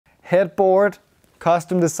headboard,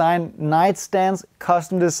 custom design, nightstands,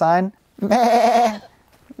 custom design. Meh,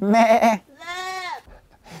 meh.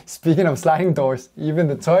 Speaking of sliding doors, even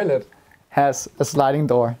the toilet has a sliding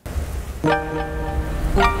door.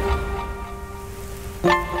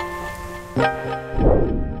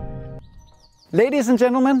 Ladies and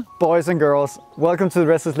gentlemen, boys and girls, welcome to the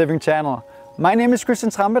Restless Living channel. My name is Christian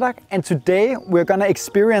Trampedag, and today we're gonna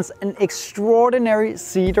experience an extraordinary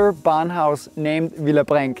cedar barnhouse named Villa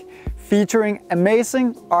Brink, featuring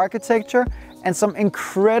amazing architecture and some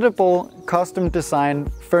incredible custom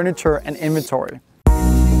design furniture and inventory.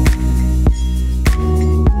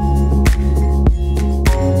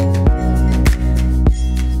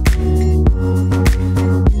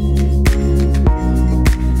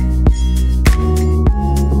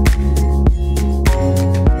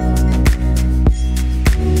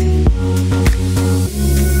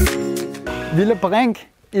 Villa Brink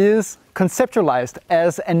is conceptualized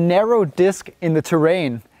as a narrow disc in the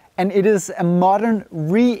terrain, and it is a modern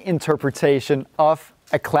reinterpretation of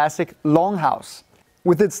a classic longhouse.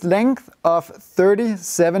 With its length of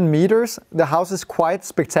 37 meters, the house is quite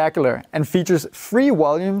spectacular and features 3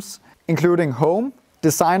 volumes, including home,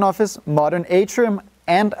 design office, modern atrium,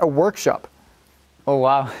 and a workshop. Oh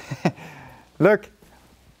wow, look,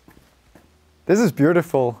 this is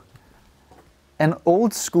beautiful. An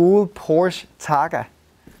old school Porsche Targa.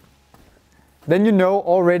 Then you know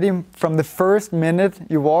already from the first minute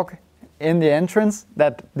you walk in the entrance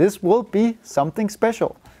that this will be something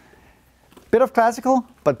special. Bit of classical,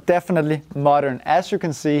 but definitely modern, as you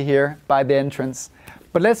can see here by the entrance.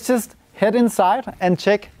 But let's just head inside and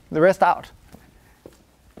check the rest out.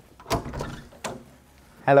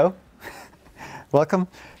 Hello, welcome.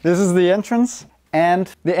 This is the entrance,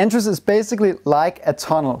 and the entrance is basically like a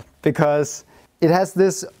tunnel because it has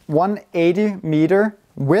this 180 meter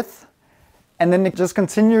width, and then it just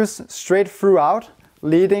continues straight throughout,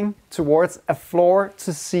 leading towards a floor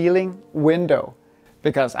to ceiling window.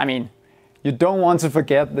 Because, I mean, you don't want to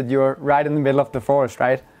forget that you're right in the middle of the forest,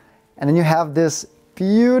 right? And then you have this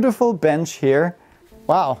beautiful bench here.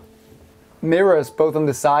 Wow. Mirrors both on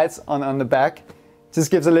the sides and on the back. Just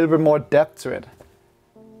gives a little bit more depth to it.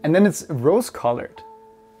 And then it's rose colored.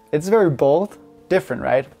 It's very bold, different,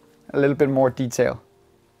 right? A little bit more detail.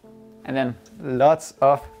 And then lots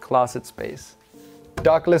of closet space.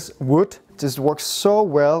 Douglas wood just works so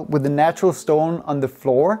well with the natural stone on the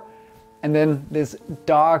floor, and then this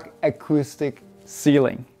dark acoustic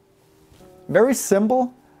ceiling. Very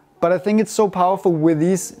simple, but I think it's so powerful with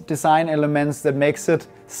these design elements that makes it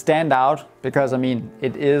stand out, because I mean,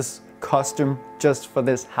 it is custom just for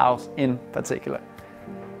this house in particular.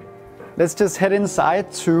 Let's just head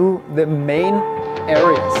inside to the main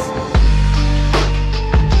areas.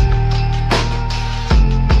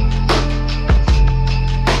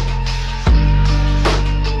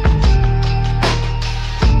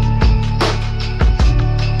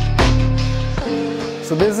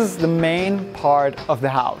 So this is the main part of the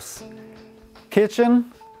house.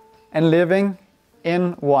 Kitchen and living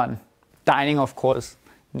in one. Dining, of course,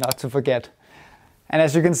 not to forget. And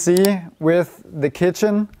as you can see with the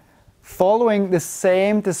kitchen, following the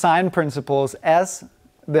same design principles as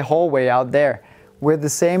the hallway out there, with the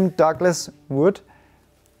same Douglas wood.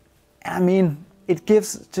 I mean, it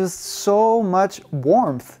gives just so much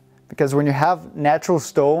warmth, because when you have natural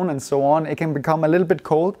stone and so on, it can become a little bit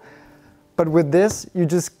cold. But with this, you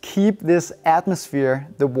just keep this atmosphere,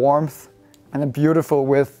 the warmth, and the beautiful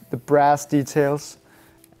with the brass details.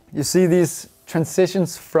 You see these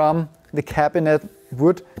transitions from the cabinet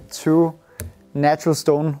wood to natural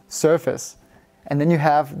stone surface. And then you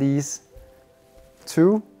have these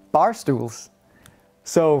 2 bar stools.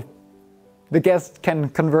 So the guests can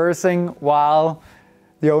conversing while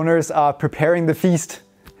the owners are preparing the feast.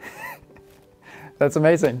 That's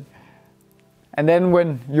amazing. And then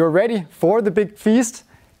when you're ready for the big feast,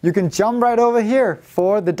 you can jump right over here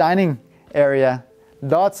for the dining area.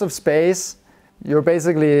 Lots of space. You're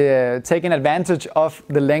basically taking advantage of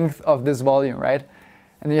the length of this volume, right?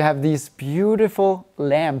 And you have these beautiful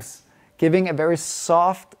lamps giving a very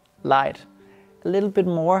soft light. A little bit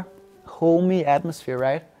more homey atmosphere,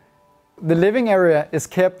 right? The living area is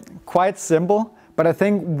kept quite simple, but I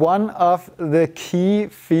think one of the key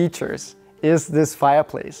features is this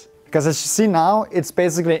fireplace. Because as you see now, it's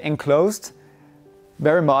basically enclosed,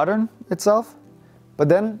 very modern itself, but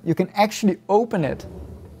then you can actually open it.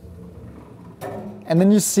 And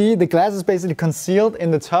then you see the glass is basically concealed in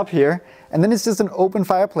the top here, and then it's just an open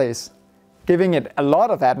fireplace, giving it a lot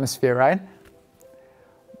of atmosphere, right?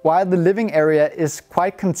 While the living area is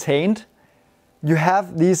quite contained, you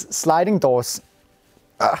have these sliding doors.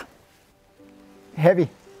 Heavy.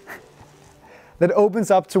 that opens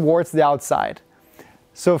up towards the outside.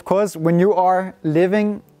 So of course, when you are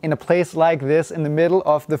living in a place like this in the middle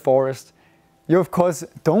of the forest, you of course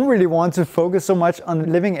don't really want to focus so much on the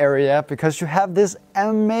living area, because you have this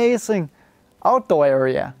amazing outdoor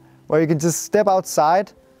area where you can just step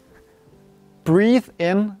outside, breathe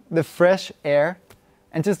in the fresh air,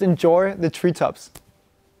 and just enjoy the treetops.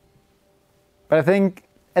 But I think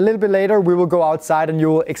a little bit later we will go outside and you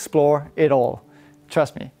will explore it all.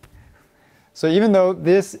 Trust me. So even though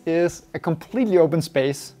this is a completely open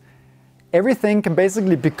space, everything can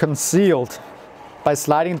basically be concealed by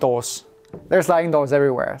sliding doors. There are sliding doors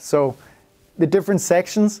everywhere. So the different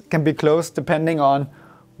sections can be closed depending on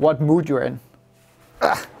what mood you're in.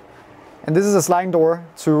 And this is a sliding door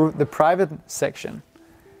to the private section.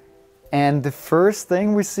 And the first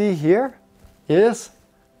thing we see here is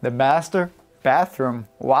the master bathroom.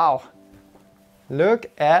 Wow.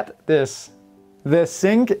 Look at this. The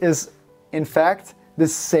sink is in fact the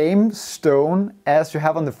same stone as you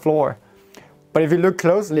have on the floor. But if you look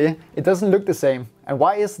closely, it doesn't look the same. And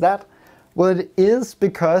why is that? Well, it is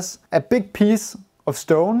because a big piece of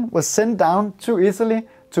stone was sent down to Italy,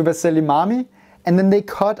 to Vaselimami, and then they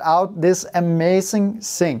cut out this amazing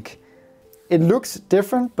sink. It looks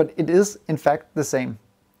different, but it is in fact the same.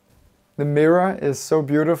 The mirror is so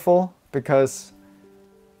beautiful because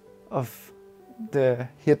of the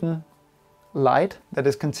hidden light that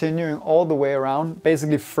is continuing all the way around,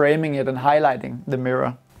 basically framing it and highlighting the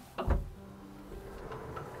mirror.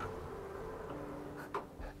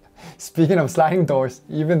 Speaking of sliding doors,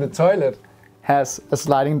 even the toilet has a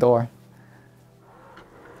sliding door.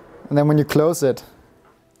 And then when you close it,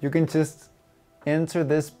 you can just enter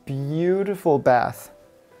this beautiful bath.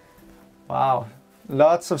 Wow,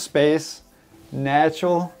 lots of space,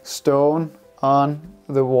 natural stone on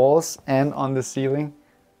the walls and on the ceiling.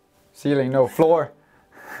 Floor.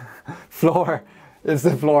 Floor is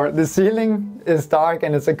the floor. The ceiling is dark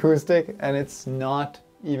and it's acoustic and it's not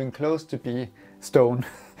even close to be stone.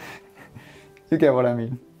 You get what I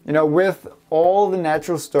mean. You know, with all the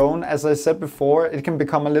natural stone, as I said before, it can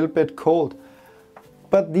become a little bit cold.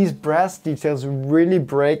 But these brass details really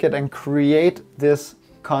break it and create this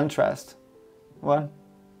contrast. What?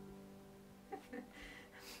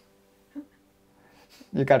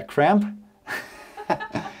 You got cramp?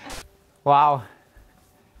 Wow.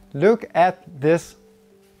 Look at this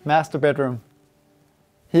master bedroom.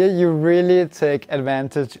 Here you really take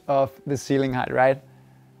advantage of the ceiling height, right?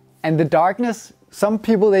 And the darkness, some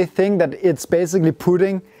people they think that it's basically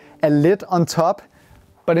putting a lid on top.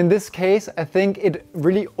 But in this case, I think it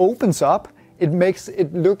really opens up. It makes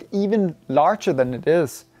it look even larger than it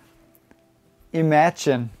is.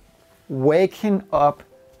 Imagine waking up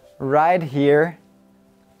right here,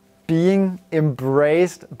 being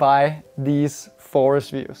embraced by these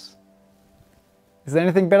forest views. Is there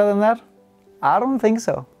anything better than that? I don't think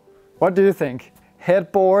so. What do you think?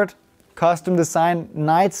 Headboard, custom design,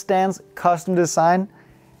 nightstands, custom design,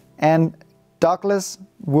 and Douglas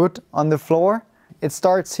wood on the floor. It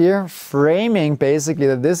starts here, framing basically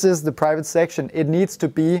that this is the private section. It needs to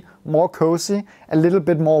be more cozy, a little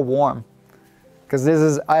bit more warm. Because this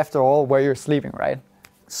is, after all, where you're sleeping, right?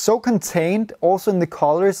 So contained, also in the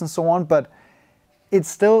colors and so on, but it's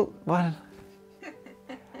still, what?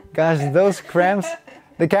 Gosh, those cramps.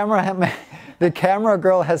 The camera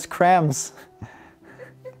girl has cramps.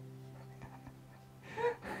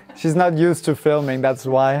 She's not used to filming, that's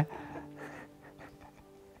why.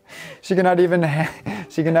 She cannot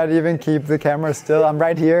even keep the camera still. I'm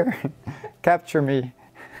right here. Capture me.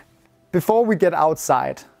 Before we get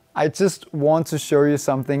outside, I just want to show you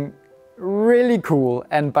something really cool.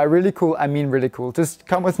 And by really cool, I mean really cool. Just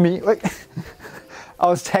come with me. I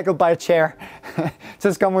was tackled by a chair.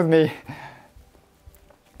 Just come with me.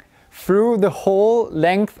 Through the whole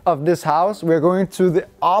length of this house, we're going to the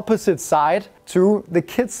opposite side, to the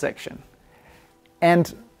kids section.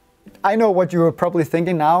 And I know what you are probably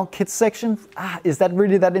thinking now, kids section, is that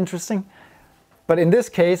really that interesting? But in this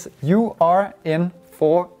case, you are in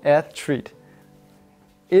for a treat.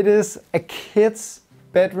 It is a kid's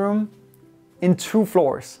bedroom in 2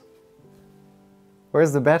 floors.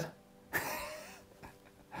 Where's the bed?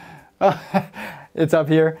 Oh, it's up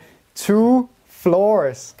here. 2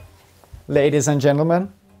 floors, ladies and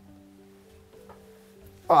gentlemen.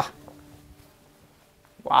 Oh.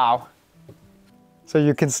 Wow. So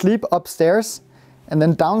you can sleep upstairs, and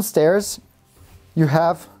then downstairs you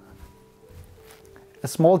have a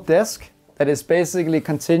small desk that is basically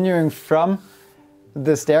continuing from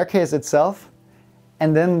the staircase itself,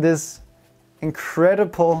 and then this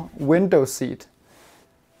incredible window seat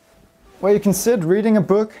where you can sit reading a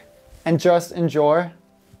book and just enjoy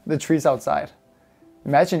the trees outside.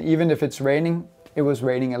 Imagine even if it's raining, it was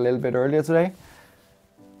raining a little bit earlier today.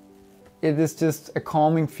 It is just a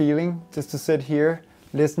calming feeling just to sit here,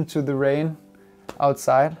 listen to the rain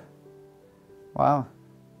outside. Wow.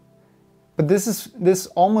 But this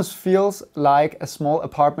almost feels like a small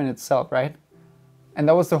apartment itself, right? And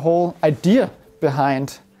that was the whole idea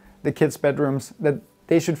behind the kids' bedrooms, that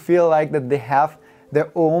they should feel like that they have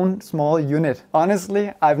their own small unit.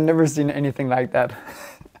 Honestly, I've never seen anything like that.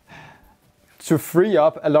 To free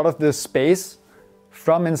up a lot of the space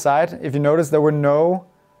from inside, if you notice, there were no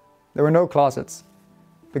closets,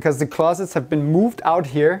 because the closets have been moved out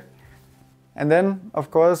here. And then,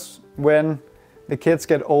 of course, when the kids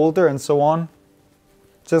get older and so on,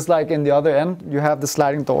 just like in the other end, you have the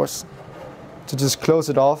sliding doors to just close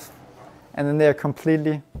it off, and then they're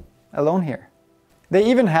completely alone here. They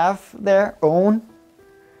even have their own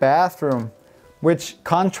bathroom, which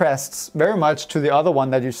contrasts very much to the other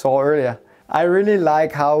one that you saw earlier. I really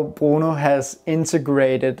like how Bruno has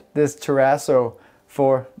integrated this terrazzo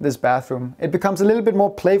for this bathroom. It becomes a little bit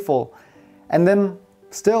more playful. And then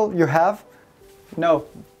still you have,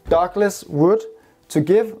 Douglas wood to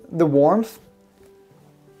give the warmth.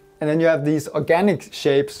 And then you have these organic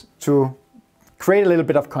shapes to create a little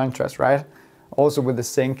bit of contrast, right? Also with the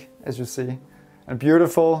sink, as you see. A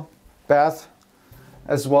beautiful bath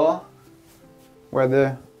as well, where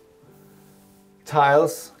the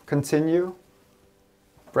tiles continue.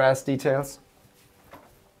 Brass details.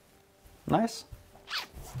 Nice.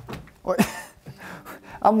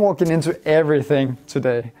 I'm walking into everything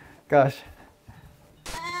today. Gosh.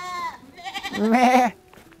 Meh.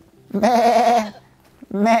 Meh.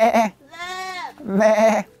 Meh.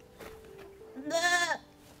 Meh.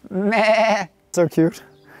 Meh. So cute.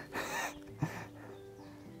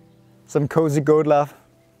 Some cozy goat love.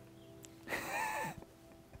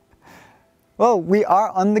 Well, we are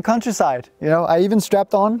on the countryside. I even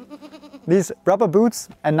strapped on these rubber boots,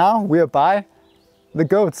 and now we are by the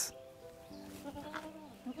goats.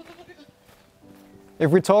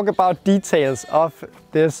 If we talk about details of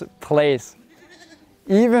this place,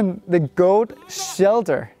 even the goat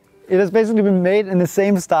shelter, it has basically been made in the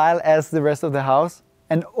same style as the rest of the house.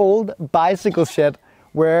 An old bicycle shed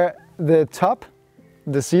where the top,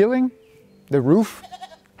 the ceiling, the roof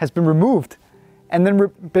has been removed and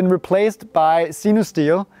then been replaced by sinus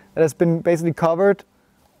steel that has been basically covered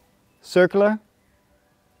circular.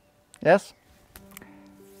 Yes.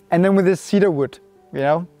 And then with this cedar wood,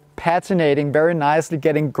 patinating very nicely,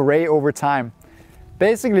 getting gray over time.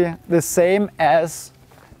 Basically the same as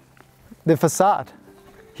the facade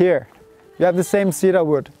here. You have the same cedar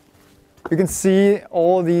wood. You can see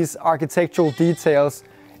all these architectural details.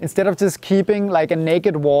 Instead of just keeping like a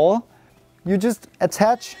naked wall, you just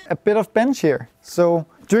attach a bit of bench here. So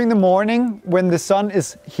during the morning, when the sun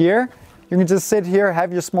is here, you can just sit here,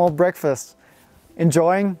 have your small breakfast,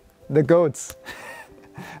 enjoying the goats.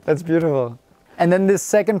 That's beautiful. And then this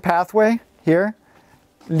second pathway here,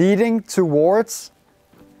 leading towards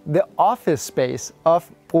the office space of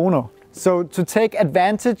Bruno. So to take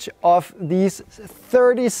advantage of these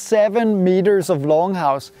 37 meters of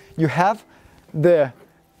longhouse, you have the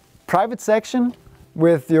private section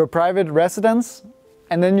with your private residence,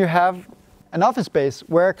 and then you have an office space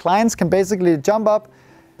where clients can basically jump up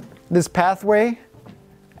this pathway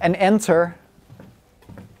and enter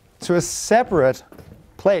to a separate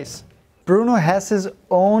place. Bruno has his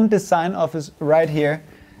own design office right here,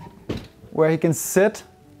 where he can sit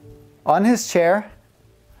on his chair,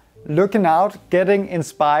 looking out, getting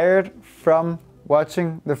inspired from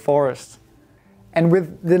watching the forest. And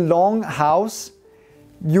with the long house,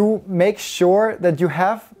 you make sure that you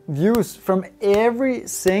have views from every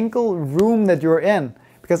single room that you're in,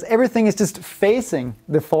 because everything is just facing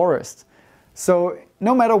the forest. So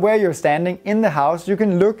no matter where you're standing in the house, you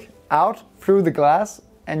can look out through the glass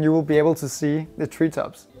and you will be able to see the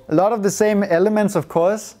treetops. A lot of the same elements, of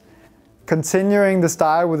course, continuing the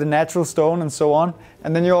style with the natural stone and so on.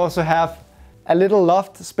 And then you also have a little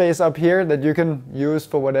loft space up here that you can use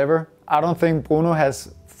for whatever. I don't think Bruno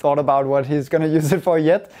has thought about what he's gonna use it for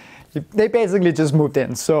yet. They basically just moved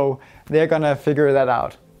in, so they're gonna figure that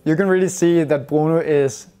out. You can really see that Bruno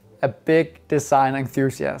is a big design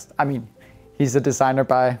enthusiast. I mean, he's a designer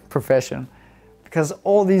by profession. Because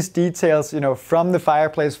all these details, from the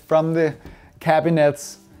fireplace, from the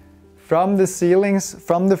cabinets, from the ceilings,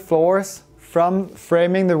 from the floors, from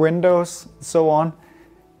framing the windows, so on.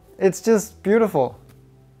 It's just beautiful.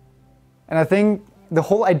 And I think the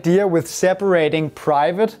whole idea with separating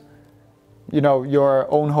private,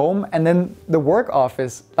 your own home, and then the work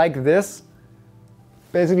office like this,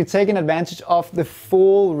 basically taking advantage of the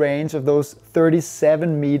full range of those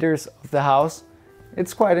 37 meters of the house,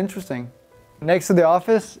 it's quite interesting. Next to the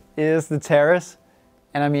office is the terrace.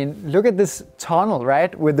 And I mean, look at this tunnel,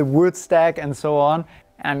 right? With the wood stack and so on.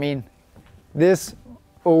 I mean, this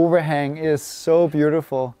overhang is so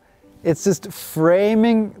beautiful. It's just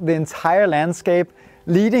framing the entire landscape,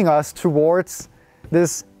 leading us towards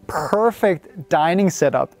this perfect dining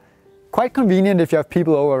setup. Quite convenient if you have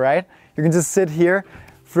people over, right? You can just sit here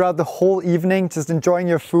throughout the whole evening, just enjoying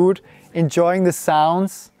your food, enjoying the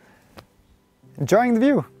sounds, enjoying the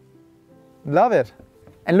view. Love it.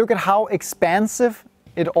 And look at how expansive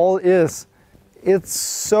it all is. It's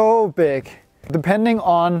so big. Depending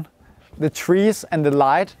on the trees and the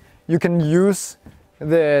light, you can use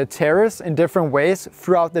the terrace in different ways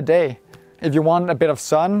throughout the day. If you want a bit of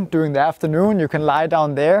sun during the afternoon, you can lie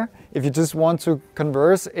down there. If you just want to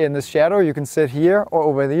converse in the shadow, you can sit here or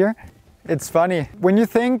over there. It's funny. When you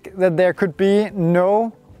think that there could be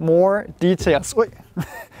no more details.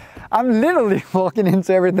 I'm literally walking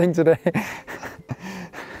into everything today.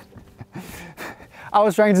 I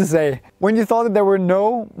was trying to say, when you thought that there were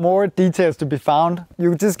no more details to be found,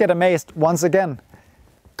 you just get amazed once again.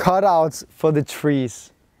 Cutouts for the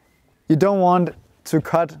trees. You don't want to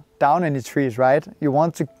cut down any trees, right? You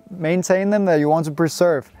want to maintain them, that you want to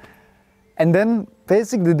preserve. And then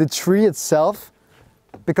basically the tree itself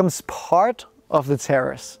becomes part of the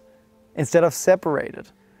terrace instead of separated.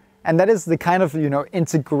 And that is the kind of,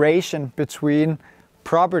 integration between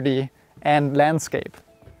property and landscape.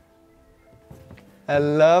 A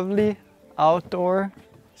lovely outdoor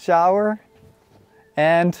shower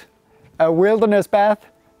and a wilderness bath.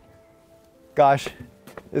 Gosh,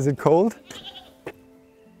 is it cold?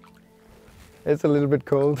 It's a little bit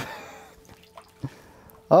cold.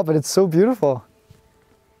 Oh, but it's so beautiful.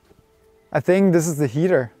 I think this is the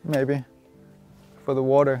heater, maybe, for the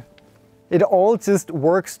water. It all just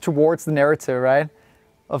works towards the narrative, right?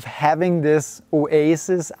 Of having this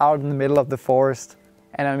oasis out in the middle of the forest.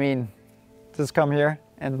 And I mean, just come here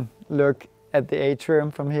and look at the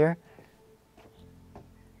atrium from here.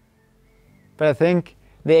 But I think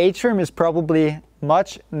the atrium is probably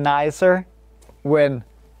much nicer when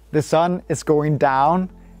the sun is going down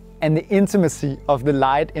and the intimacy of the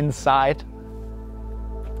light inside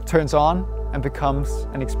turns on and becomes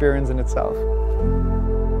an experience in itself.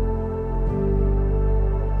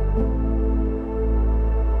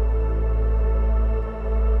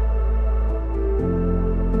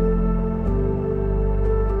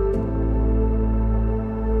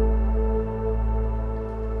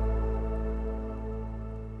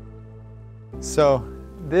 So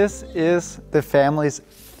this is the family's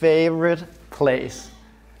favorite place,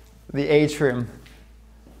 the atrium.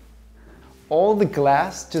 All the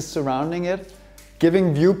glass just surrounding it,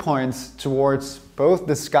 giving viewpoints towards both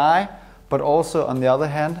the sky, but also on the other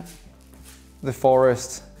hand, the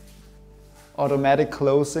forest. Automatic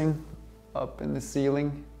closing up in the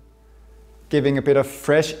ceiling, giving a bit of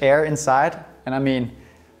fresh air inside. And I mean,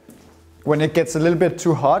 when it gets a little bit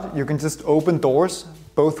too hot, you can just open doors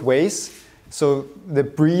both ways. So the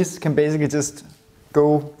breeze can basically just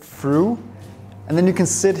go through. And then you can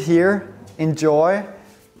sit here, enjoy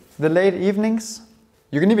the late evenings.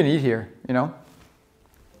 You can even eat here,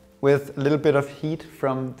 with a little bit of heat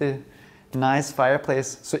from the nice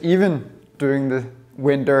fireplace. So even during the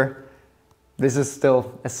winter, this is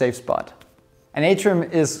still a safe spot. An atrium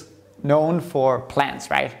is known for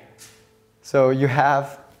plants, right? So you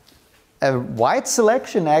have a wide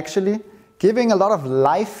selection actually, giving a lot of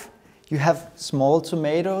life. You have small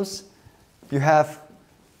tomatoes. You have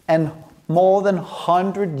a more than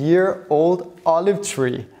 100-year-old olive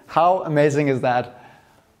tree. How amazing is that?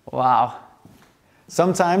 Wow.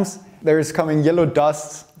 Sometimes there is coming yellow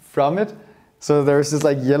dust from it. So there's just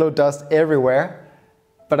like yellow dust everywhere.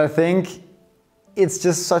 But I think it's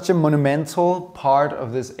just such a monumental part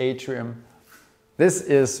of this atrium. This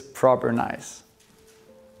is proper nice.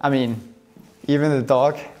 I mean, even the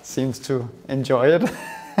dog seems to enjoy it.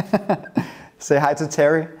 Say hi to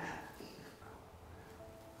Terry.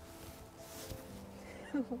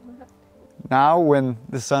 Now when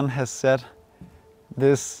the sun has set,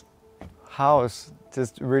 this house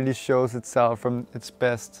just really shows itself from its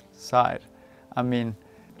best side. I mean,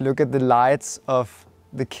 look at the lights of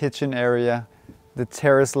the kitchen area, the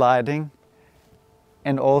terrace lighting,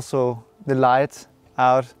 and also the light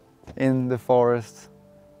out in the forest.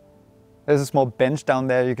 There's a small bench down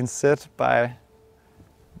there you can sit by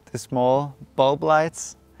the small bulb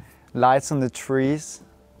lights, lights on the trees.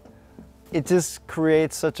 It just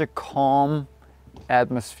creates such a calm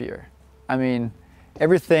atmosphere. I mean,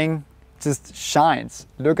 everything just shines.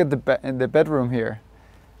 Look at the bedroom here.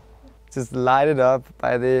 Just lighted up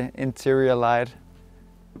by the interior light.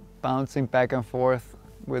 bouncing back and forth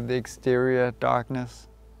with the exterior darkness.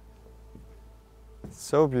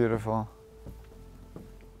 So beautiful.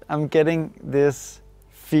 I'm getting this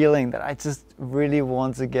feeling that I just really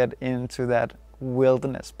want to get into that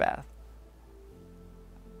wilderness bath.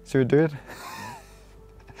 Should we do it?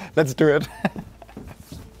 Let's do it.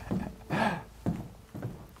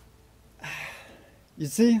 You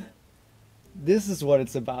see, this is what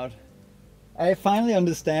it's about. I finally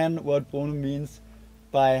understand what Bruno means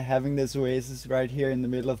by having this oasis right here in the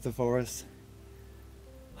middle of the forest.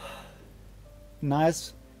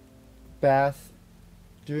 Nice bath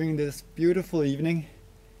during this beautiful evening.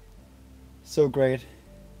 So great.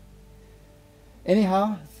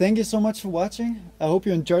 Anyhow, thank you so much for watching. I hope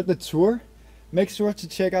you enjoyed the tour. Make sure to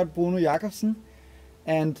check out Bruno Jacobsen.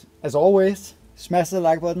 And as always, smash the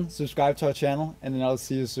like button, subscribe to our channel, and then I'll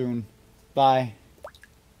see you soon. Bye.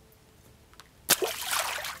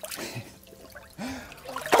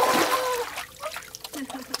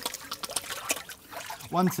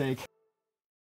 One take.